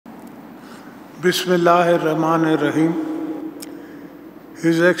Bismillahir-Rahmanir-Rahim.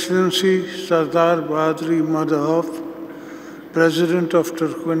 His Excellency Sardar Bahadri Madhov, President of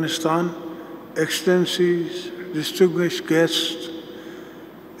Turkmenistan, Excellencies, distinguished guests,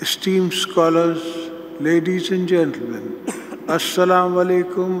 esteemed scholars, ladies and gentlemen, Assalamu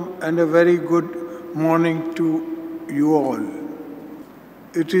alaikum and a very good morning to you all.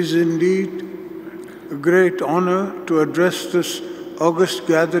 It is indeed a great honor to address this August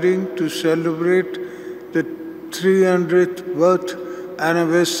gathering to celebrate the 300th birth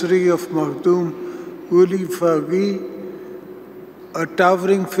anniversary of Makhdoom Guli Faghi, a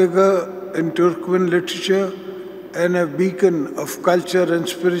towering figure in Turkmen literature and a beacon of culture and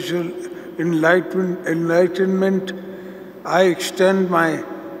spiritual enlightenment. I extend my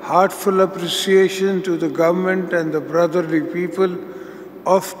heartfelt appreciation to the government and the brotherly people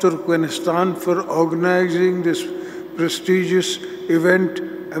of Turkmenistan for organizing this prestigious event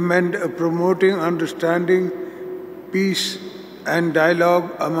aimed at promoting understanding, peace, and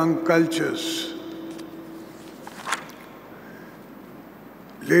dialogue among cultures.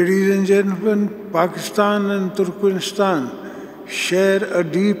 Ladies and gentlemen, Pakistan and Turkmenistan share a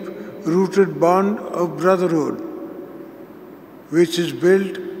deep-rooted bond of brotherhood, which is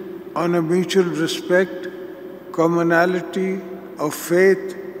built on a mutual respect, commonality of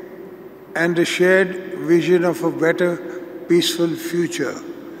faith, and a shared vision of a better, peaceful future.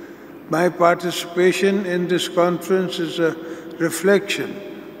 My participation in this conference is a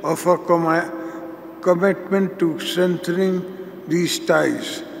reflection of our commitment to strengthening these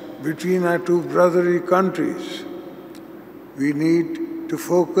ties between our two brotherly countries. We need to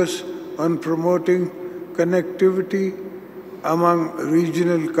focus on promoting connectivity among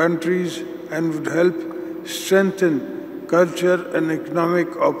regional countries and would help strengthen culture and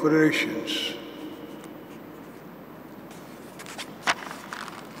economic operations.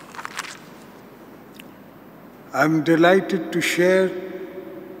 I'm delighted to share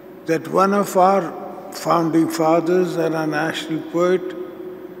that one of our founding fathers and our national poet,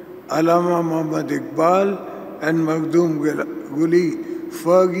 Allama Muhammad Iqbal and Makhdoom Guli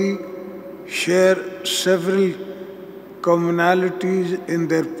Faghi, share several commonalities in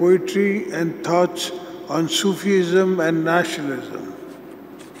their poetry and thoughts on Sufism and nationalism.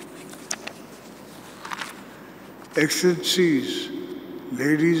 Excellencies,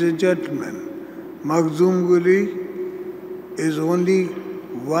 ladies and gentlemen, Makhdoom Guli is only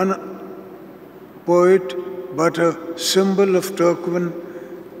one poet but a symbol of Turkmen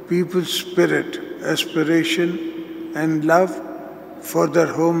people's spirit, aspiration, and love for their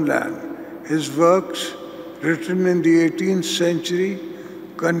homeland. His works, written in the 18th century,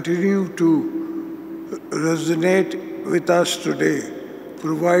 continue to resonate with us today,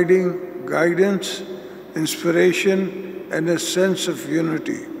 providing guidance, inspiration, and a sense of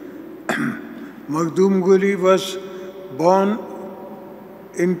unity. Makhdoom Guli was born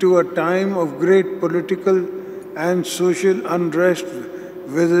into a time of great political and social unrest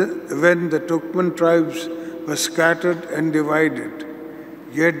when the Turkmen tribes were scattered and divided.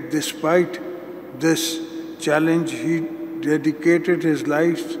 Yet despite this challenge, he dedicated his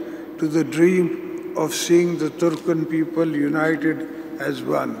life to the dream of seeing the Turkmen people united as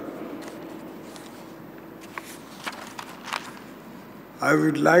one. I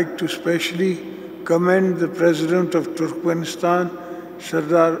would like to specially commend the President of Turkmenistan,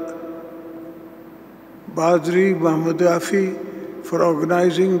 Sardar Bahadri Mahmudaffi, for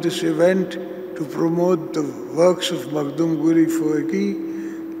organizing this event to promote the works of Makhdoom Guli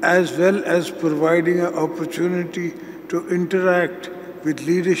Faghi, as well as providing an opportunity to interact with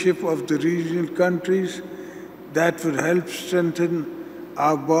leadership of the regional countries that would help strengthen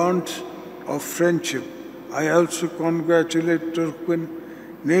our bonds of friendship. I also congratulate Turkmen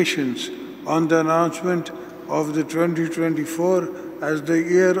nations on the announcement of the 2024 as the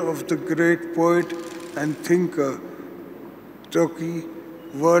year of the great poet and thinker, Turkey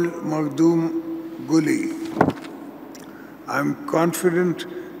World Makhdoom Guli. I am confident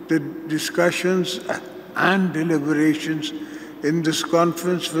that discussions and deliberations in this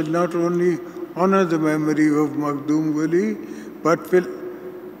conference will not only honor the memory of Makhdoom Guli, but will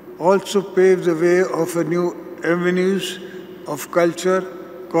also pave the way of a new avenues of culture,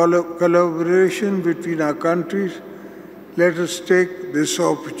 collaboration between our countries. Let us take this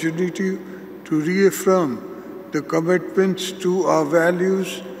opportunity to reaffirm the commitments to our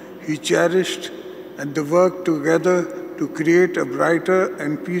values he cherished and the work together to create a brighter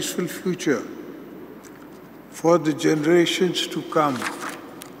and peaceful future for the generations to come.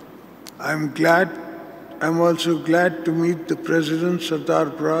 I'm also glad to meet the President Sardar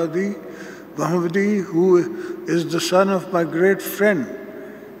Bahadri Mahmudi, who is the son of my great friend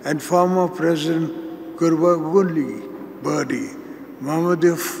and former President Gurbanguly Birdy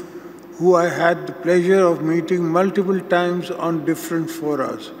Mohammadov, who I had the pleasure of meeting multiple times on different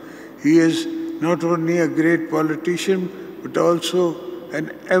forums. He is not only a great politician, but also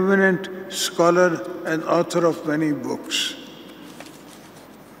an eminent scholar and author of many books.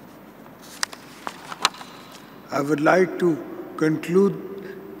 I would like to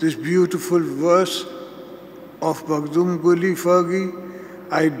conclude this beautiful verse of Maghdum Guli Fergi.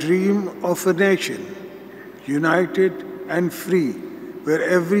 I dream of a nation, united and free, where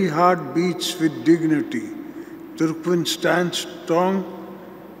every heart beats with dignity. Turkmen stand strong,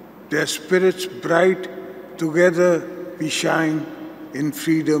 their spirits bright, together we shine in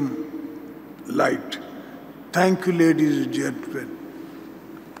freedom light. Thank you, ladies and gentlemen.